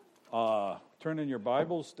Turn in your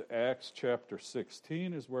Bibles to Acts chapter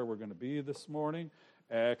 16 is where we're going to be this morning.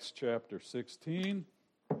 Acts chapter 16.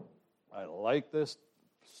 I like this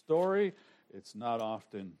story. It's not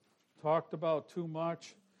often talked about too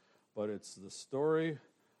much, but it's the story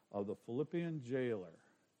of the Philippian jailer.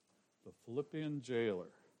 The Philippian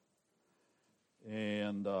jailer.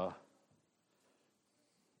 And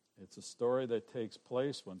it's a story that takes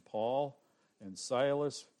place when Paul and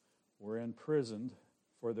Silas were imprisoned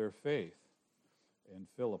for their faith in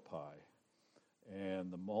Philippi.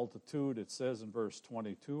 And the multitude, it says in verse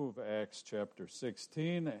 22 of Acts chapter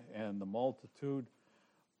 16, and the multitude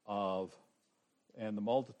rose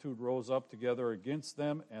up together against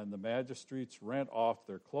them, and the magistrates rent off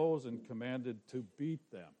their clothes and commanded to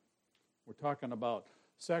beat them. We're talking about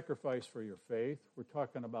sacrifice for your faith. We're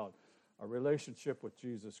talking about a relationship with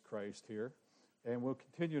Jesus Christ here. And we'll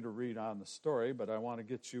continue to read on the story, but I want to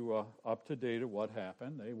get you up to date of what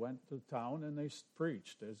happened. They went to town and they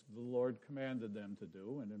preached as the Lord commanded them to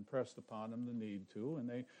do and impressed upon them the need to. And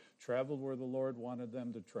they traveled where the Lord wanted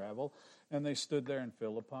them to travel. And they stood there in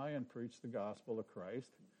Philippi and preached the gospel of Christ.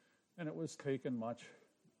 And it was taken much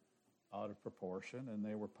out of proportion, and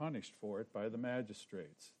they were punished for it by the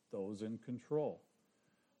magistrates, those in control.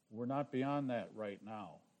 We're not beyond that right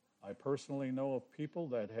now. I personally know of people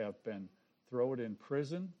that have been thrown in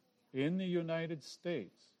prison in the United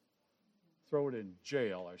States. Thrown in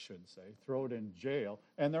jail, I should say. Thrown in jail.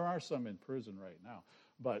 And there are some in prison right now.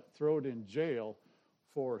 But thrown in jail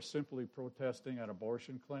for simply protesting an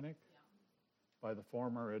abortion clinic by the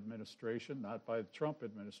former administration, not by the Trump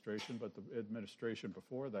administration, but the administration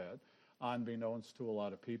before that, unbeknownst to a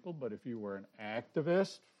lot of people. But if you were an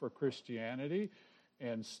activist for Christianity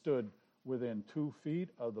and stood within 2 feet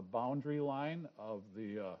of the boundary line of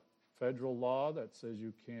the federal law that says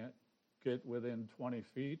you can't get within 20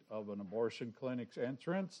 feet of an abortion clinic's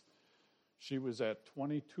entrance. She was at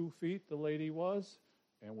 22 feet, the lady was,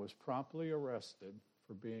 and was promptly arrested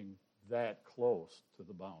for being that close to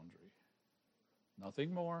the boundary.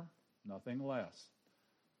 Nothing more, nothing less.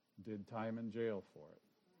 Did time in jail for it.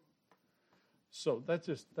 So that's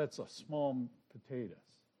a small potatoes.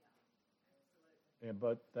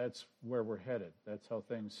 But that's where we're headed. That's how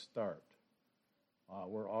things start.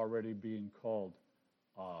 We're already being called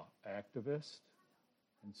activists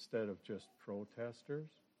instead of just protesters.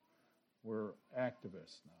 We're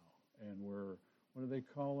activists now. And we're, what do they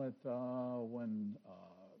call it when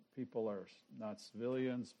people are not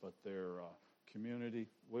civilians, but they're community?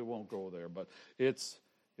 We won't go there, but it's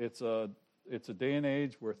a day and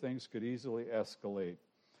age where things could easily escalate.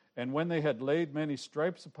 And when they had laid many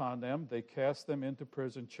stripes upon them, they cast them into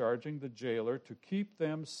prison, charging the jailer to keep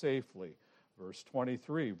them safely. Verse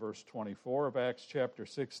 23, verse 24 of Acts chapter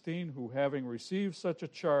 16, who having received such a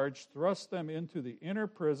charge, thrust them into the inner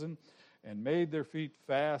prison and made their feet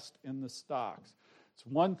fast in the stocks. It's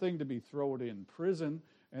one thing to be thrown in prison,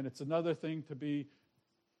 and it's another thing to be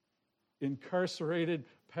incarcerated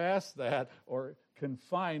past that or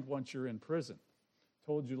confined once you're in prison.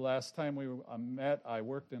 Told you last time we met, I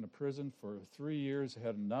worked in a prison for 3 years,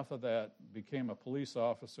 had enough of that, became a police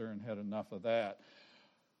officer and had enough of that.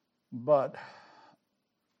 But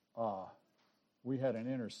we had an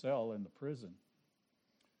inner cell in the prison,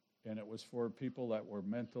 and it was for people that were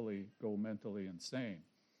mentally insane.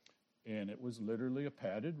 And it was literally a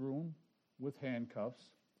padded room with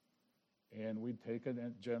handcuffs, and we'd take a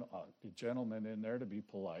gentleman in there to be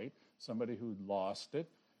polite, somebody who'd lost it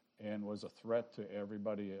and was a threat to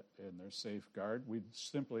everybody in their safeguard. We'd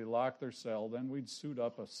simply lock their cell, then we'd suit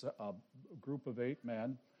up a group of 8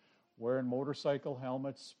 men, wearing motorcycle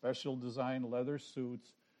helmets, special design leather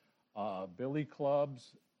suits, billy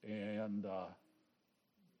clubs, and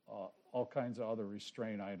all kinds of other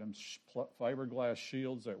restraint items, fiberglass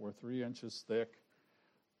shields that were 3 inches thick,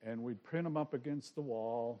 and we'd pin them up against the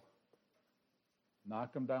wall,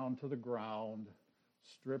 knock them down to the ground,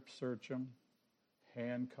 strip search them,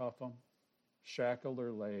 handcuff them, shackle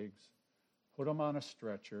their legs, put them on a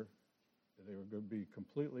stretcher. They were going to be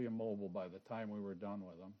completely immobile by the time we were done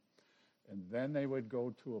with them. And then they would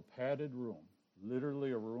go to a padded room,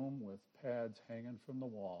 literally a room with pads hanging from the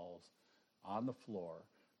walls on the floor.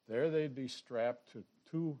 There they'd be strapped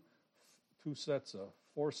to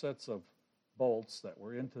 4 sets of bolts that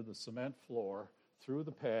were into the cement floor through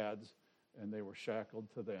the pads, and they were shackled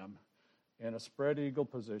to them in a spread eagle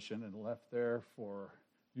position and left there for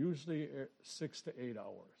usually 6 to 8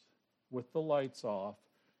 hours with the lights off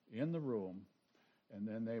in the room, and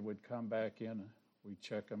then they would come back in. We'd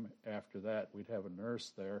check them after that. We'd have a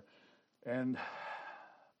nurse there. And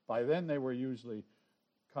by then they were usually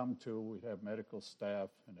we'd have medical staff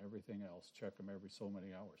and everything else, check them every so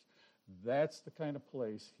many hours. That's the kind of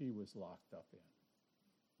place he was locked up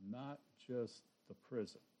in, not just the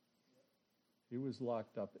prison. He was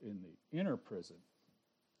locked up in the inner prison,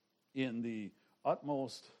 in the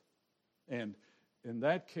utmost, and in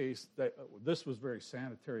that case, this was very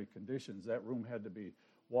sanitary conditions. That room had to be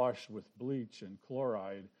washed with bleach and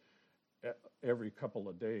chloride every couple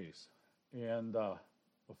of days. And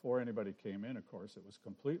before anybody came in, of course, it was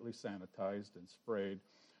completely sanitized and sprayed.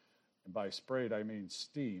 And by sprayed, I mean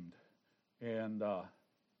steamed. And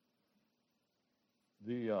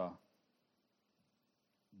the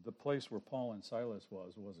place where Paul and Silas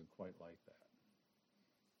wasn't quite like that.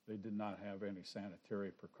 They did not have any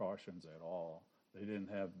sanitary precautions at all. They didn't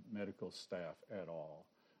have medical staff at all.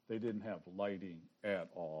 They didn't have lighting at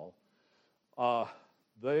all.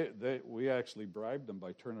 We actually bribed them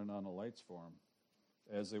by turning on the lights for them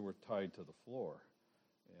as they were tied to the floor,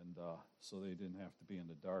 and so they didn't have to be in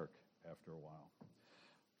the dark after a while.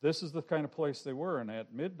 This is the kind of place they were, and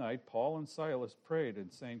at midnight, Paul and Silas prayed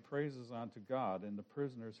and sang praises unto God, and the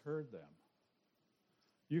prisoners heard them.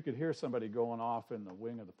 You could hear somebody going off in the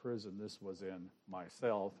wing of the prison. This was in my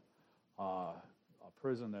cell, a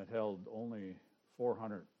prison that held only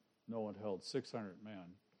 400, no, it held 600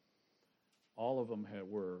 men. All of them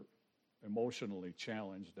were emotionally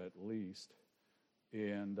challenged at least.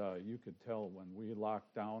 And you could tell when we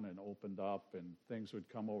locked down and opened up and things would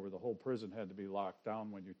come over, the whole prison had to be locked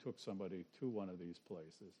down when you took somebody to one of these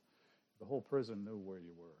places. The whole prison knew where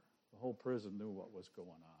you were. The whole prison knew what was going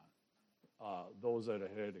on. Those that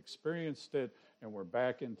had experienced it and were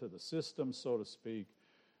back into the system, so to speak,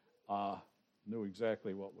 knew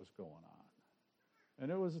exactly what was going on.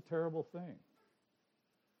 And it was a terrible thing.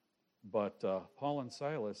 But Paul and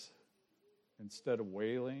Silas, instead of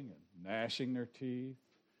wailing and gnashing their teeth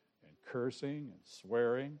and cursing and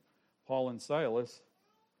swearing, Paul and Silas,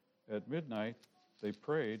 at midnight, they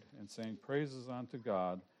prayed and sang praises unto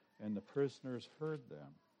God, and the prisoners heard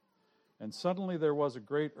them. And suddenly there was a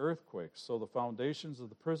great earthquake, so the foundations of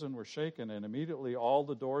the prison were shaken, and immediately all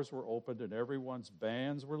the doors were opened, and everyone's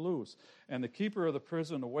bands were loose. And the keeper of the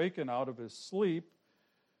prison awakened out of his sleep.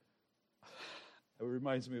 It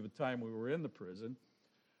reminds me of a time we were in the prison,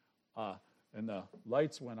 and the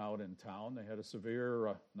lights went out in town. They had a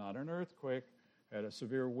severe, not an earthquake, had a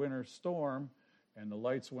severe winter storm, and the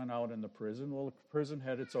lights went out in the prison. Well, the prison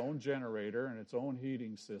had its own generator and its own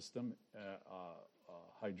heating system,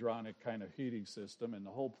 hydronic kind of heating system, and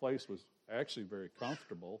the whole place was actually very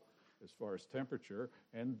comfortable as far as temperature,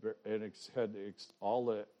 and it had all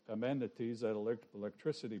the amenities that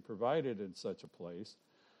electricity provided in such a place.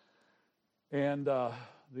 And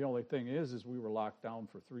the only thing is we were locked down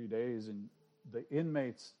for 3 days, and the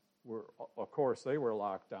inmates were, of course, they were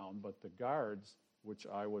locked down, but the guards, which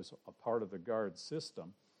I was a part of the guard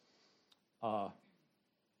system,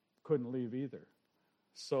 couldn't leave either.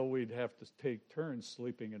 So we'd have to take turns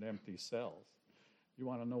sleeping in empty cells. You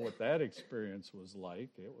want to know what that experience was like?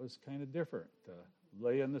 It was kind of different to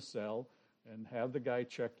lay in the cell and have the guy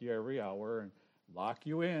check you every hour and lock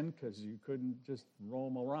you in because you couldn't just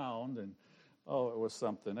roam around. And, it was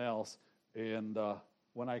something else. And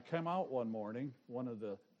when I came out one morning, one of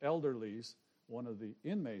the elderlies, one of the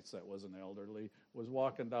inmates that was an elderly, was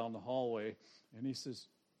walking down the hallway, and he says,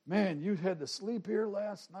 "Man, you had to sleep here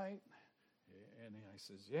last night?" And I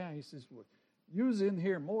says, "Yeah." He says, "Well, you's in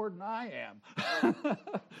here more than I am."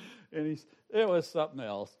 And it was something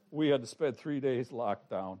else. We had to spend 3 days locked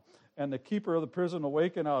down. And the keeper of the prison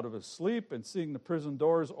awakened out of his sleep, and seeing the prison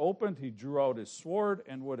doors opened, he drew out his sword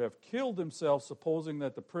and would have killed himself, supposing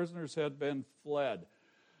that the prisoners had been fled.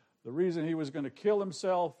 The reason he was going to kill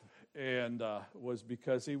himself was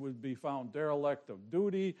because he would be found derelict of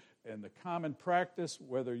duty, and the common practice,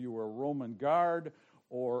 whether you were a Roman guard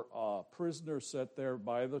or a prisoner set there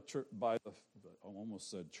by the I almost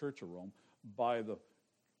said Church of Rome, by the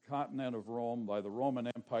continent of Rome, by the Roman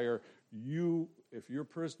Empire, if your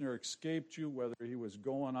prisoner escaped you, whether he was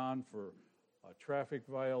going on for a traffic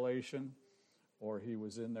violation or he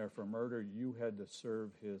was in there for murder, you had to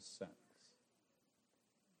serve his sentence.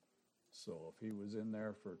 So if he was in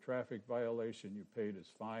there for a traffic violation, you paid his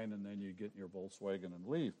fine, and then you get in your Volkswagen and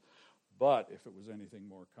leave. But if it was anything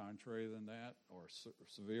more contrary than that or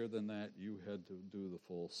severe than that, you had to do the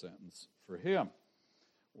full sentence for him.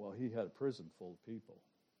 Well, he had a prison full of people.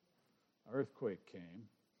 An earthquake came.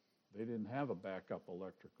 They didn't have a backup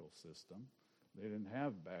electrical system. They didn't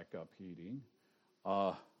have backup heating.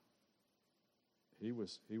 He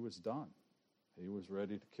was done. He was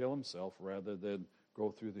ready to kill himself rather than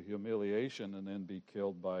go through the humiliation and then be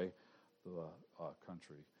killed by the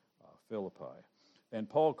country, Philippi. And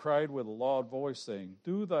Paul cried with a loud voice, saying,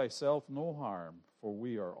 "Do thyself no harm, for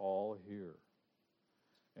we are all here.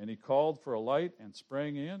 And he called for a light and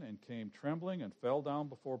sprang in and came trembling and fell down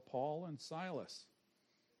before Paul and Silas.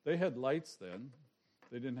 They had lights then.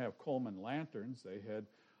 They didn't have Coleman lanterns. They had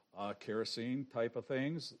kerosene type of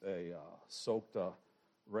things. They soaked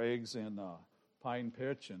rags in pine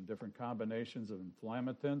pitch and different combinations of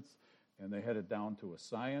inflammants, and they had it down to a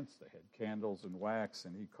science. They had candles and wax,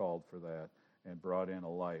 and he called for that and brought in a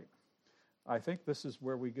light. I think this is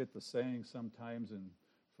where we get the saying sometimes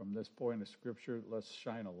from this point of Scripture, let's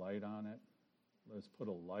shine a light on it. Let's put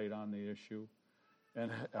a light on the issue.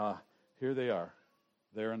 And here they are.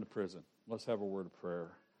 They're in the prison. Let's have a word of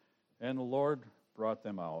prayer. And the Lord brought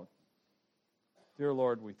them out. Dear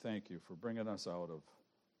Lord, we thank you for bringing us out of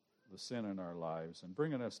the sin in our lives and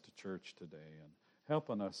bringing us to church today and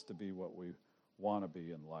helping us to be what we want to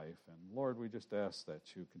be in life. And Lord, we just ask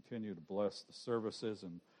that you continue to bless the services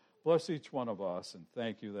and bless each one of us, and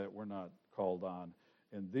thank you that we're not called on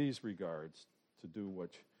in these regards to do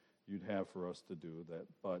what you'd have for us to do,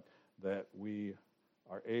 but that we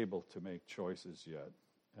are able to make choices yet,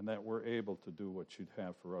 and that we're able to do what you'd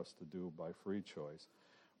have for us to do by free choice.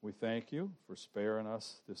 We thank you for sparing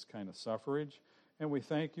us this kind of suffrage, and we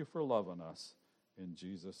thank you for loving us. In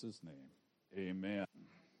Jesus' name, amen.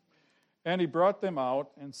 And he brought them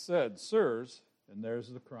out and said, Sirs, and there's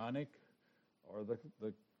the chronic or the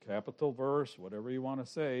capital verse, whatever you want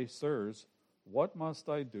to say, Sirs, what must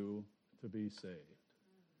I do to be saved?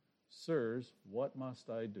 Sirs, what must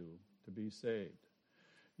I do to be saved?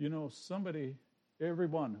 You know,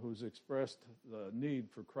 everyone who's expressed the need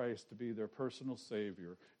for Christ to be their personal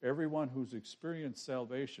Savior, everyone who's experienced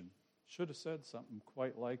salvation should have said something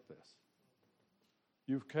quite like this.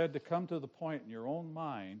 You've had to come to the point in your own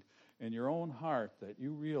mind, in your own heart, that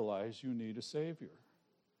you realize you need a Savior.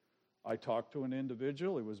 I talked to an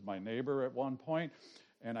individual, he was my neighbor at one point,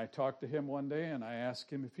 and I talked to him one day and I asked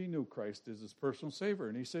him if he knew Christ as his personal Savior.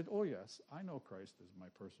 And he said, oh yes, I know Christ as my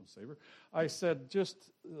personal Savior. I said, the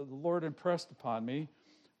Lord impressed upon me,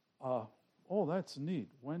 oh, that's neat.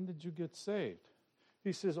 When did you get saved?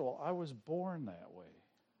 He says, oh, I was born that way.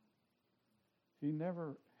 He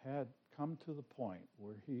never had come to the point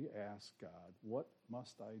where he asked God, what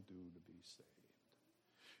must I do to be saved?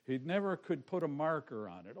 He never could put a marker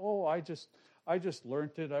on it. Oh, I just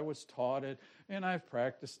learned it, I was taught it, and I've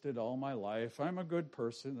practiced it all my life. I'm a good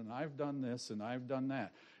person, and I've done this, and I've done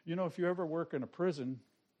that. You know, if you ever work in a prison,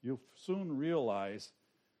 you'll soon realize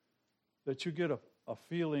that you get a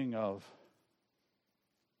feeling of,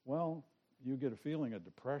 you get a feeling of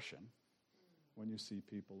depression when you see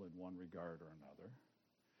people in one regard or another.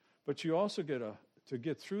 But you also to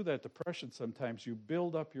get through that depression, sometimes you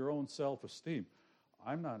build up your own self-esteem.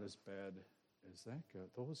 I'm not as bad as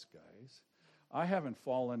those guys. I haven't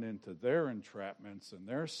fallen into their entrapments and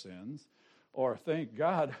their sins. Or thank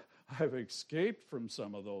God I've escaped from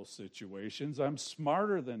some of those situations. I'm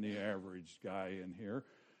smarter than the average guy in here.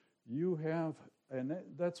 And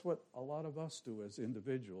that's what a lot of us do as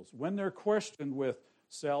individuals. When they're questioned with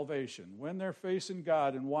salvation, when they're facing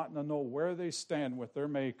God and wanting to know where they stand with their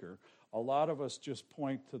Maker, a lot of us just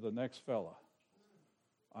point to the next fella.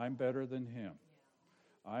 I'm better than him.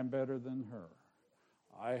 I'm better than her.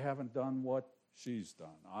 I haven't done what she's done.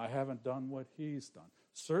 I haven't done what he's done.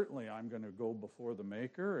 Certainly I'm going to go before the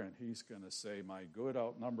Maker, and he's going to say my good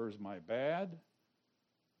outnumbers my bad,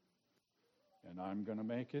 and I'm going to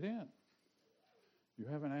make it in. You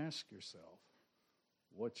haven't asked yourself,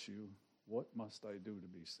 what must I do to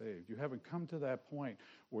be saved? You haven't come to that point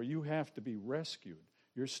where you have to be rescued.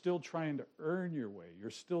 You're still trying to earn your way.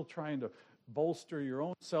 You're still trying to bolster your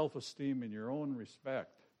own self-esteem and your own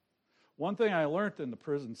respect. One thing I learned in the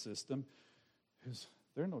prison system is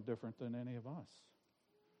they're no different than any of us.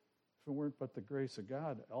 If it weren't but the grace of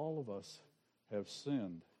God, all of us have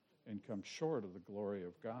sinned and come short of the glory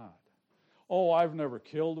of God. Oh, I've never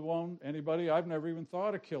killed anybody. I've never even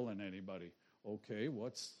thought of killing anybody. Okay,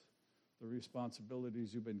 what's the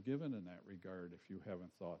responsibilities you've been given in that regard if you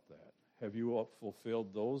haven't thought that? Have you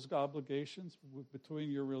fulfilled those obligations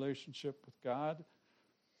between your relationship with God?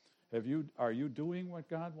 Are you doing what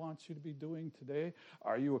God wants you to be doing today?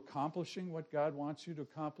 Are you accomplishing what God wants you to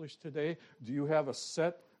accomplish today? Do you have a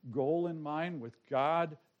set goal in mind with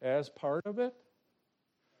God as part of it?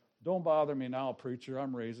 Don't bother me now, preacher.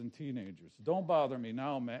 I'm raising teenagers. Don't bother me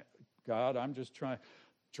now, God. I'm just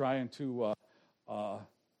trying to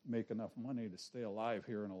make enough money to stay alive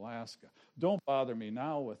here in Alaska. Don't bother me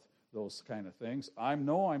now with those kind of things. I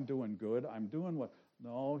know I'm doing good. I'm doing what...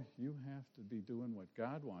 No, you have to be doing what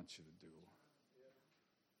God wants you to do.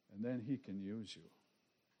 And then he can use you.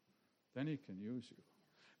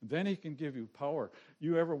 Then he can give you power.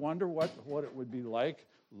 You ever wonder what it would be like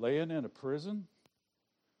laying in a prison?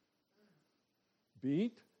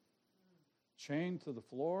 Beat? Chained to the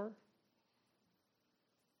floor?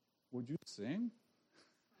 Would you sing?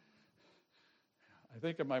 I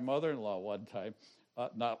think of my mother-in-law one time.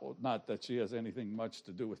 Not that she has anything much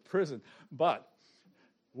to do with prison, but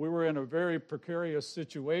we were in a very precarious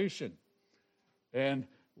situation, and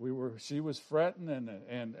she was fretting,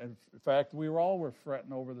 and in fact, we all were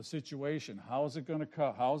fretting over the situation. How's it going to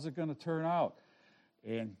come? How's it going to turn out?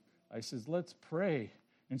 And I says, let's pray.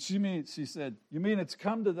 And she said, you mean it's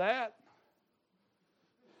come to that?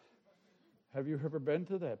 Have you ever been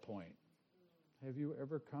to that point? Have you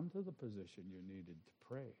ever come to the position you needed to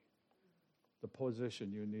pray? The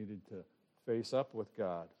position you needed to face up with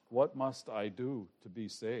God? What must I do to be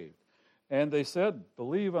saved? And they said,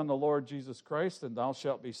 believe on the Lord Jesus Christ, and thou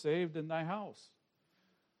shalt be saved in thy house.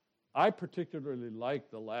 I particularly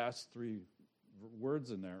like the last three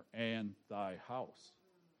words in there, and thy house.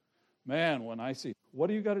 Man, when I see, what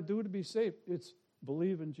do you got to do to be saved? It's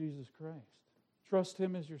believe in Jesus Christ. Trust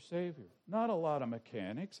him as your Savior. Not a lot of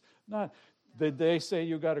mechanics. Did they say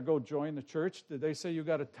you got to go join the church? Did they say you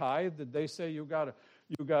got to tithe? Did they say you got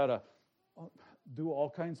to do all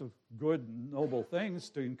kinds of good, noble things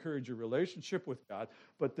to encourage your relationship with God?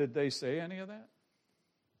 But did they say any of that?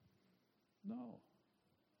 No.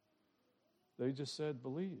 They just said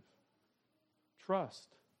believe. Trust.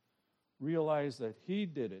 Realize that he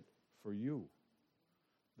did it for you.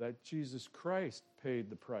 That Jesus Christ paid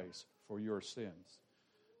the price for your sins.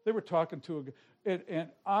 They were talking to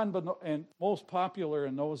and most popular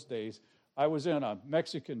in those days, I was in a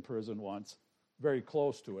Mexican prison once, very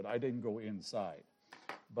close to it. I didn't go inside,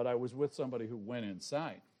 but I was with somebody who went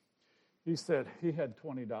inside. He said he had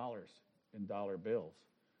 $20 in dollar bills,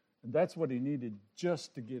 and that's what he needed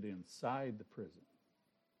just to get inside the prison,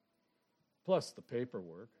 plus the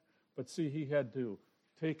paperwork. But see, he had to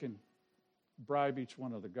take and bribe each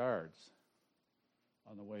one of the guards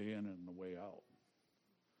on the way in and the way out.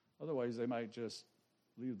 Otherwise, they might just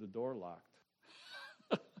leave the door locked.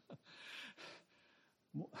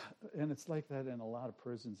 And it's like that in a lot of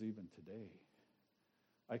prisons even today.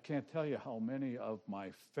 I can't tell you how many of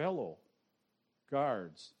my fellow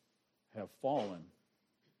guards have fallen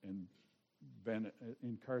and been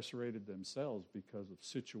incarcerated themselves because of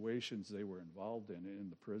situations they were involved in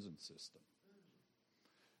the prison system.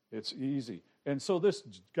 It's easy. And so this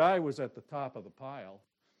guy was at the top of the pile,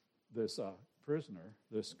 this prisoner,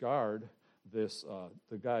 this guard, the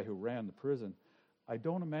guy who ran the prison. I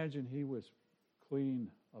don't imagine he was clean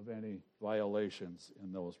of any violations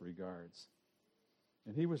in those regards.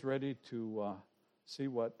 And he was ready to see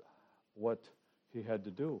what he had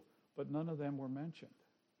to do. But none of them were mentioned.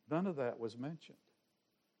 None of that was mentioned.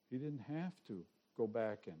 He didn't have to go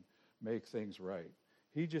back and make things right.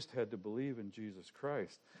 He just had to believe in Jesus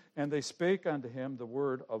Christ. And they spake unto him the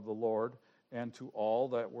word of the Lord, and to all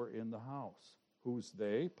that were in the house. Who's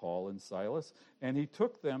they? Paul and Silas. And he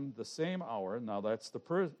took them the same hour, now that's the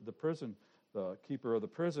prison, the keeper of the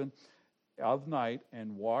prison, of night,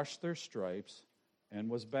 and washed their stripes, and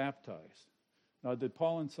was baptized. Now, did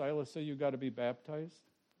Paul and Silas say you got to be baptized?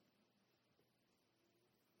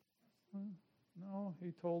 No,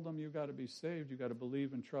 he told them you got to be saved. You got to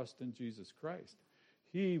believe and trust in Jesus Christ.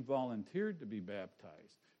 He volunteered to be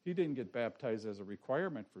baptized. He didn't get baptized as a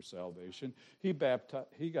requirement for salvation. He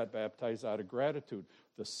got baptized out of gratitude.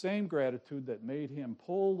 The same gratitude that made him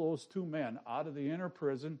pull those two men out of the inner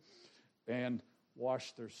prison and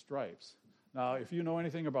wash their stripes. Now, if you know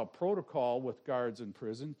anything about protocol with guards in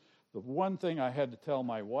prison, the one thing I had to tell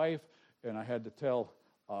my wife, and I had to tell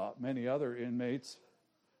many other inmates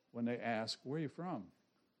when they ask, where are you from?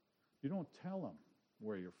 You don't tell them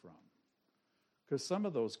where you're from. Because some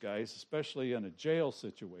of those guys, especially in a jail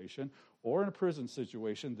situation or in a prison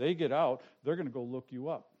situation, they get out, they're going to go look you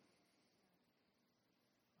up.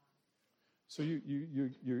 So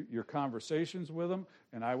your conversations with them,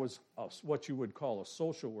 and I was what you would call a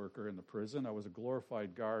social worker in the prison. I was a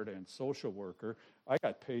glorified guard and social worker. I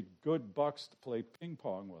got paid good bucks to play ping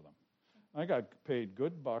pong with them. I got paid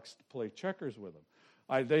good bucks to play checkers with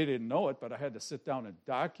them. They didn't know it, but I had to sit down and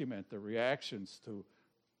document the reactions to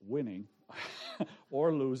winning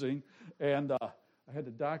or losing, and I had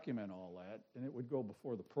to document all that, and it would go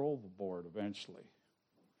before the parole board eventually.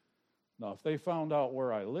 Now, if they found out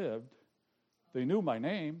where I lived, they knew my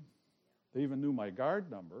name, they even knew my guard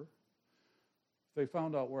number. If they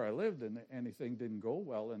found out where I lived and anything didn't go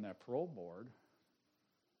well in that parole board,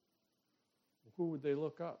 who would they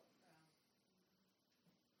look up?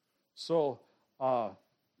 So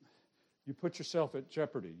you put yourself at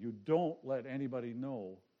jeopardy. You don't let anybody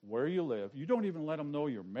know where you live. You don't even let them know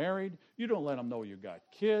you're married. You don't let them know you got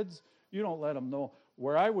kids. You don't let them know.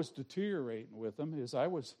 Where I was deteriorating with them is I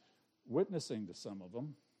was witnessing to some of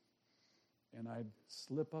them, and I'd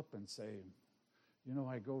slip up and say,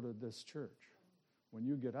 I go to this church. When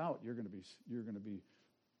you get out, you're going to be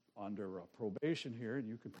under probation here, and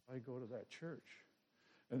you can probably go to that church.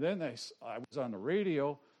 And then I was on the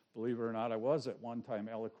radio. Believe it or not, I was at one time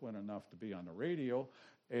eloquent enough to be on the radio,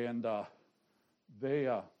 and they'd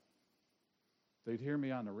hear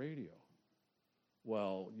me on the radio.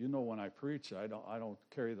 Well, when I preach, I don't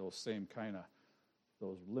carry those same kind of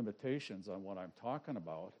those limitations on what I'm talking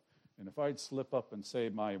about. And if I'd slip up and say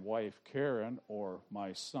my wife Karen or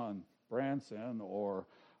my son Branson or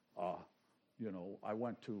I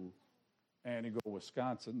went to Antigo,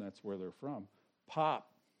 Wisconsin, that's where they're from,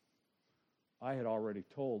 Pop, I had already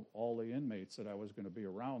told all the inmates that I was going to be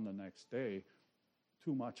around the next day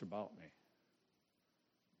too much about me.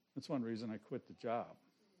 That's one reason I quit the job.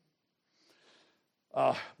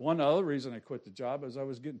 One other reason I quit the job is I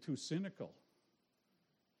was getting too cynical.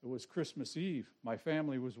 It was Christmas Eve. My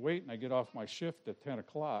family was waiting. I get off my shift at 10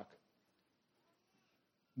 o'clock.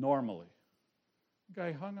 Normally. The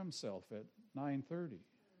guy hung himself at 9:30.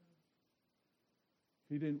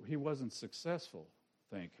 He wasn't successful,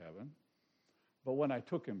 thank heaven. But when I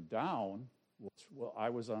took him down, I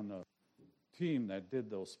was on the team that did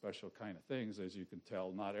those special kind of things. As you can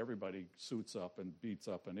tell, not everybody suits up and beats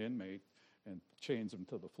up an inmate and chains him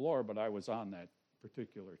to the floor, but I was on that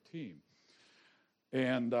particular team.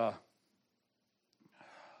 And I'm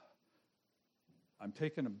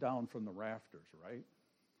taking him down from the rafters, right?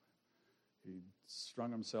 He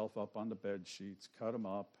strung himself up on the bed sheets, cut him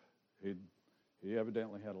up. He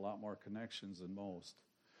evidently had a lot more connections than most.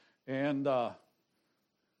 And I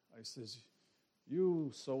says,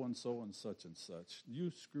 you so-and-so and such, you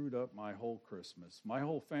screwed up my whole Christmas. My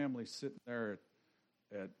whole family's sitting there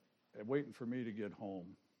at waiting for me to get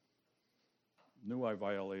home. Knew I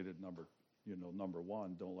violated number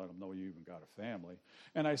one, don't let them know you even got a family.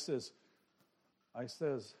 And I says,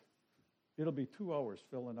 it'll be 2 hours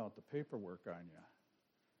filling out the paperwork on you.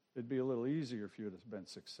 It'd be a little easier if you'd have been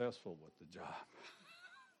successful with the job.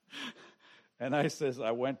 And I says,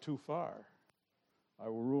 I went too far. I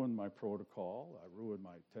ruined my protocol. I ruined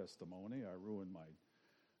my testimony.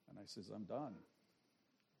 And I says, I'm done.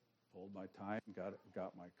 Pulled my time,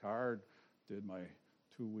 got my card, did my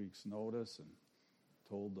 2 weeks notice, and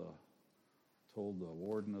told the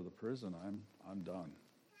warden of the prison, I'm done.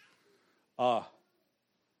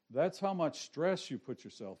 That's how much stress you put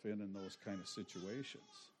yourself in those kind of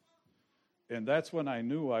situations. And that's when I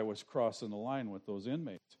knew I was crossing the line with those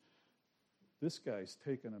inmates. This guy's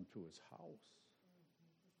taking them to his house.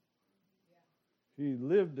 He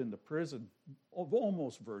lived in the prison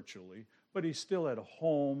almost virtually, but he still had a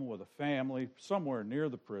home with a family somewhere near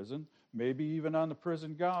the prison, maybe even on the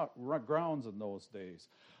prison grounds in those days.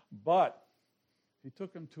 But he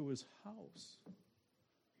took him to his house.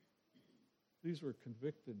 These were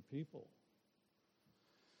convicted people.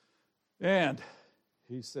 And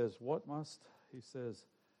he says, he says,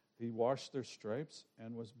 he washed their stripes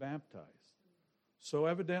and was baptized. So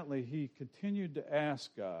evidently he continued to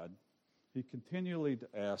ask God. He continually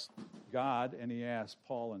asked God, and he asked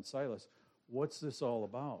Paul and Silas, what's this all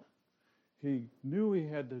about? He knew he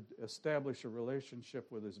had to establish a relationship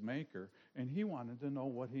with his Maker, and he wanted to know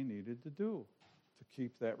what he needed to do to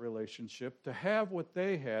keep that relationship, to have what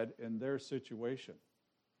they had in their situation.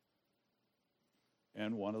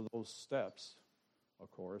 And one of those steps, of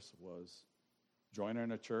course, was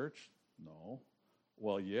joining a church? No.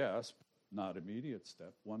 Well, yes, not immediate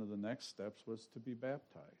step. One of the next steps was to be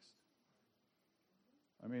baptized.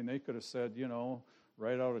 I mean, they could have said,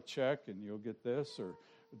 write out a check and you'll get this, or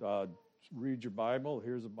read your Bible,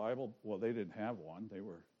 here's a Bible. Well, they didn't have one. They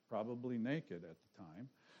were probably naked at the time.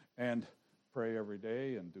 And pray every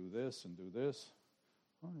day and do this and do this.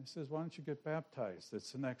 Well, he says, why don't you get baptized?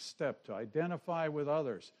 It's the next step to identify with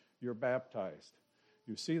others. You're baptized.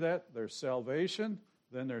 You see that? There's salvation,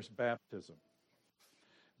 then there's baptism.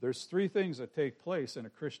 There's three things that take place in a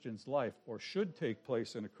Christian's life, or should take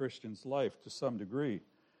place in a Christian's life to some degree.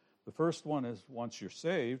 The first one is once you're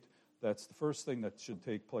saved, that's the first thing that should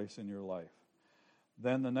take place in your life.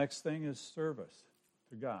 Then the next thing is service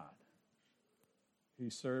to God. He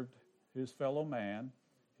served his fellow man.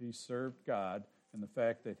 He served God in the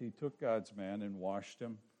fact that he took God's man and washed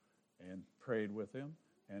him and prayed with him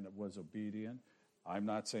and was obedient. I'm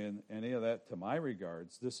not saying any of that to my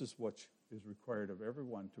regards. This is what is required of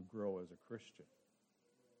everyone to grow as a Christian.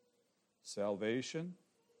 Salvation,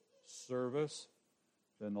 service,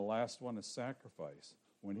 then the last one is sacrifice.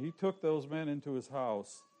 When he took those men into his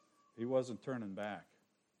house, He wasn't turning back.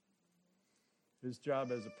 His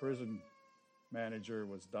job as a prison manager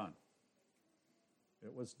was done.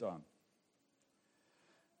 It was done.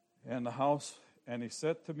 And the house, and he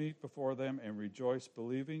set to meat before them and rejoiced,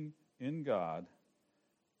 believing in God.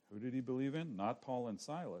 Who did he believe in? Not Paul and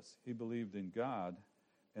Silas. He believed in God.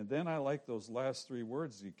 And then I like those last three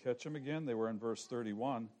words. Did you catch them again? They were in verse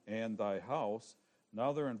 31, and thy house.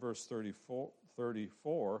 Now they're in verse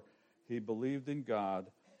 34. He believed in God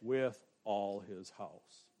with all his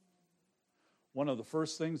house. One of the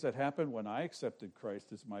first things that happened when I accepted Christ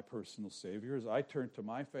as my personal Savior is I turned to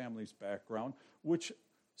my family's background,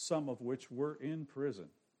 some of which were in prison.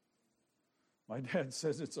 My dad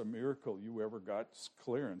says it's a miracle you ever got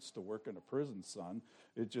clearance to work in a prison, son.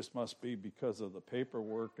 It just must be because of the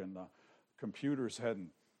paperwork and the computers hadn't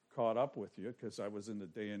caught up with you, because I was in the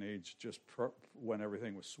day and age just when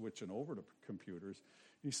everything was switching over to computers.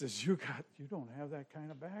 He says, you don't have that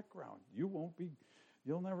kind of background. You'll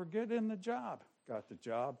never get in the job. Got the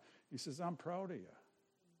job. He says, I'm proud of you.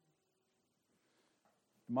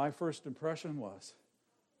 My first impression was,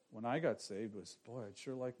 when I got saved, was, boy, I'd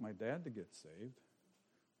sure like my dad to get saved.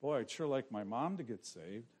 Boy, I'd sure like my mom to get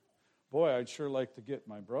saved. Boy, I'd sure like to get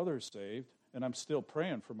my brother saved. And I'm still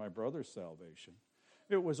praying for my brother's salvation.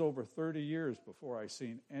 It was over 30 years before I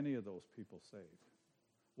seen any of those people saved.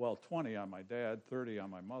 Well, 20 on my dad, 30 on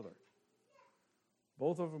my mother.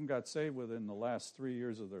 Both of them got saved within the last 3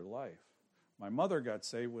 years of their life. My mother got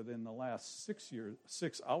saved within the last 6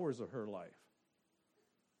 hours of her life.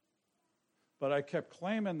 But I kept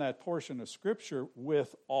claiming that portion of Scripture,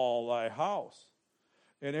 with all thy house.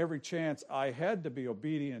 And every chance I had to be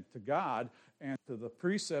obedient to God and to the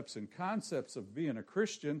precepts and concepts of being a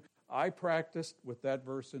Christian, I practiced with that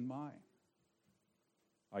verse in mind.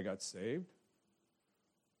 I got saved.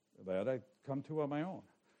 That I'd come to on my own.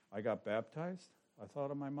 I got baptized. I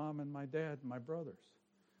thought of my mom and my dad and my brothers.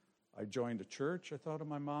 I joined a church. I thought of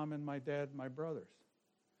my mom and my dad and my brothers.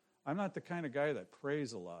 I'm not the kind of guy that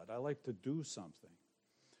prays a lot. I like to do something.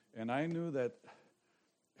 And I knew that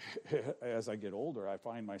as I get older, I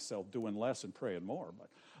find myself doing less and praying more.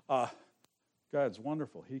 But God's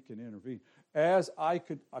wonderful. He can intervene. As I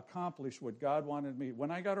could accomplish what God wanted me,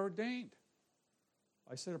 when I got ordained,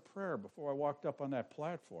 I said a prayer before I walked up on that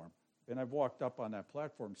platform. And I've walked up on that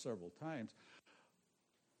platform several times.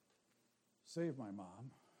 Save my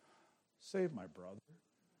mom. Save my brother.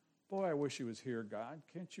 Boy, I wish he was here, God.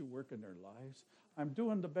 Can't you work in their lives? I'm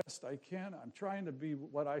doing the best I can. I'm trying to be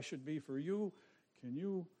what I should be for you. Can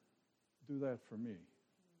you do that for me?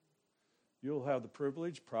 You'll have the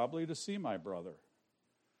privilege probably to see my brother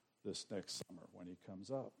this next summer when he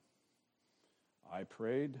comes up. I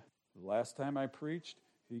prayed. The last time I preached,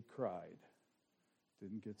 he cried.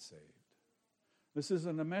 Didn't get saved. This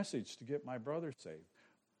isn't a message to get my brother saved.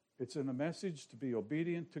 It's in a message to be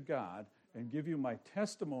obedient to God and give you my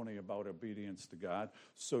testimony about obedience to God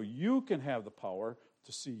so you can have the power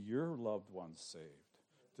to see your loved ones saved,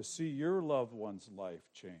 to see your loved one's life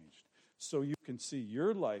changed. So you can see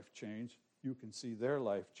your life change, you can see their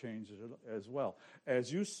life change as well.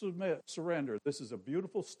 As you surrender, this is a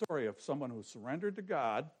beautiful story of someone who surrendered to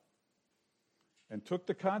God and took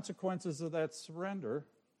the consequences of that surrender,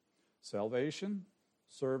 salvation,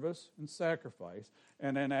 service, and sacrifice,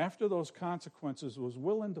 and then after those consequences was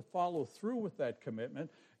willing to follow through with that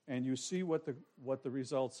commitment, and you see what the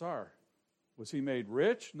results are. Was he made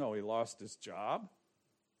rich? No, he lost his job.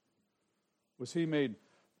 Was he made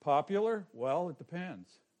popular? Well, it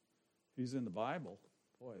depends. He's in the Bible.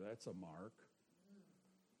 Boy, that's a mark.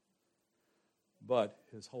 But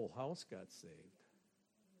his whole house got saved.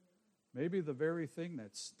 Maybe the very thing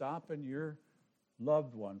that's stopping your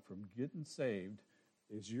loved one from getting saved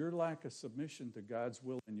is your lack of submission to God's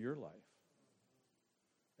will in your life.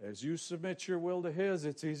 As you submit your will to his,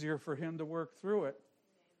 it's easier for him to work through it.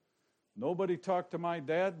 Nobody talked to my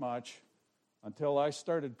dad much until I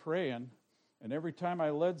started praying. And every time I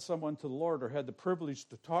led someone to the Lord or had the privilege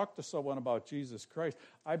to talk to someone about Jesus Christ,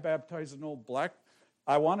 I wanted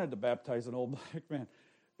to baptize an old black man.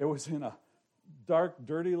 It was in a dark,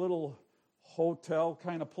 dirty little hotel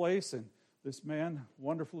kind of place, and this man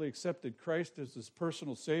wonderfully accepted Christ as his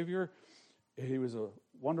personal Savior. He was a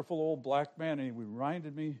wonderful old black man, and he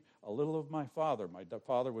reminded me a little of my father. My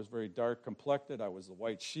father was very dark complected. I was the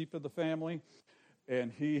white sheep of the family,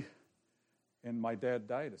 and my dad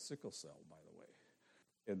died of sickle cell, by the way.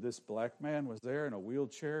 And this black man was there in a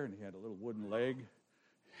wheelchair, and he had a little wooden leg,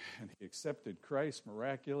 and he accepted Christ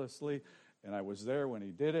miraculously, and I was there when he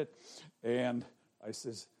did it, and he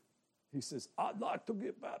says, I'd like to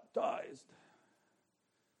get baptized.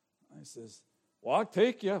 I says, well, I'll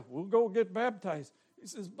take you. We'll go get baptized. He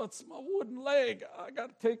says, but it's my wooden leg. I got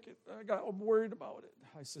to take it. I'm worried about it.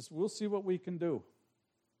 I says, we'll see what we can do.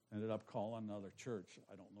 Ended up calling another church.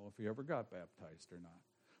 I don't know if he ever got baptized or not.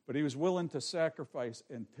 But he was willing to sacrifice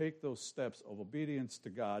and take those steps of obedience to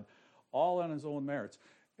God, all on his own merits.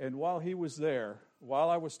 And while he was there, while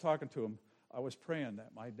I was talking to him, I was praying that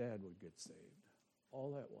my dad would get saved. All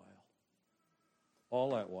that while. All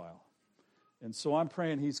that while. And so I'm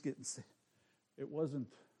praying he's getting saved. It wasn't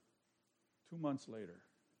 2 months later.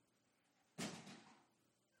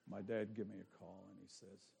 My dad gave me a call and he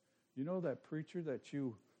says, you know that preacher that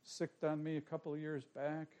you sicked on me a couple of years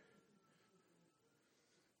back?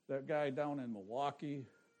 That guy down in Milwaukee?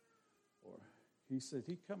 Or he said,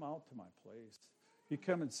 he come out to my place. He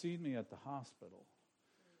come and seen me at the hospital.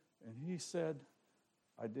 And he said,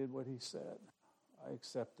 I did what he said. I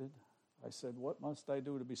accepted. I said, what must I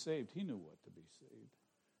do to be saved? He knew what to be saved,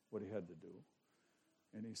 what he had to do.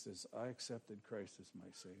 And he says, I accepted Christ as my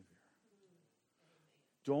Savior.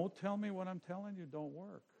 Don't tell me what I'm telling you don't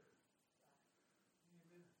work.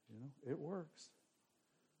 You know, it works.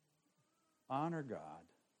 Honor God.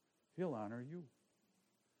 He'll honor you.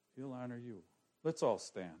 He'll honor you. Let's all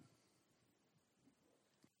stand.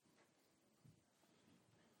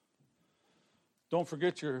 Don't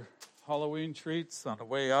forget your Halloween treats on the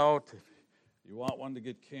way out. If you want one to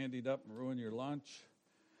get candied up and ruin your lunch.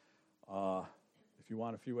 If you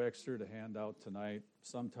want a few extra to hand out tonight,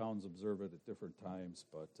 some towns observe it at different times,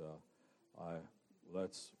 but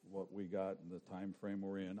that's what we got in the time frame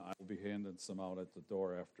we're in. I will be handing some out at the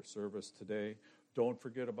door after service today. Don't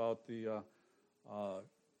forget about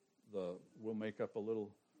we'll make up a little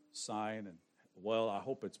sign, and well, I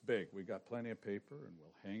hope it's big. We got plenty of paper, and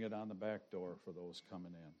we'll hang it on the back door for those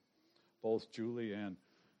coming in. Both Julie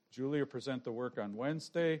will present the work on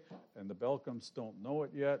Wednesday, and the Belcoms don't know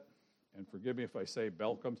it yet. And forgive me if I say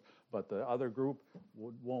Belcoms, but the other group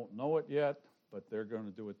won't know it yet, but they're going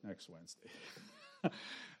to do it next Wednesday.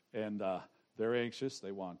 And they're anxious.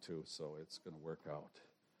 They want to, so it's going to work out.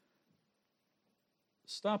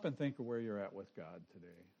 Stop and think of where you're at with God today.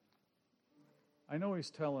 I know he's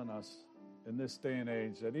telling us in this day and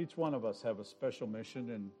age that each one of us have a special mission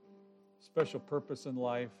and special purpose in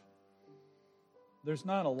life. There's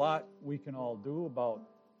not a lot we can all do about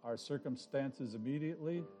our circumstances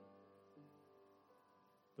immediately.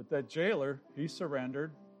 But that jailer, he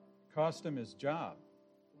surrendered, cost him his job.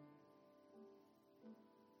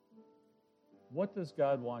 What does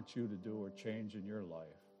God want you to do or change in your life?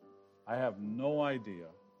 I have no idea.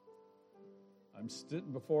 I'm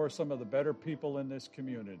sitting before some of the better people in this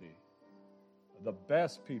community, the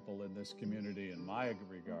best people in this community in my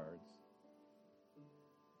regards.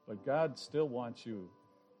 But God still wants you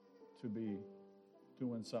to be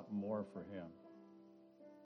doing something more for him.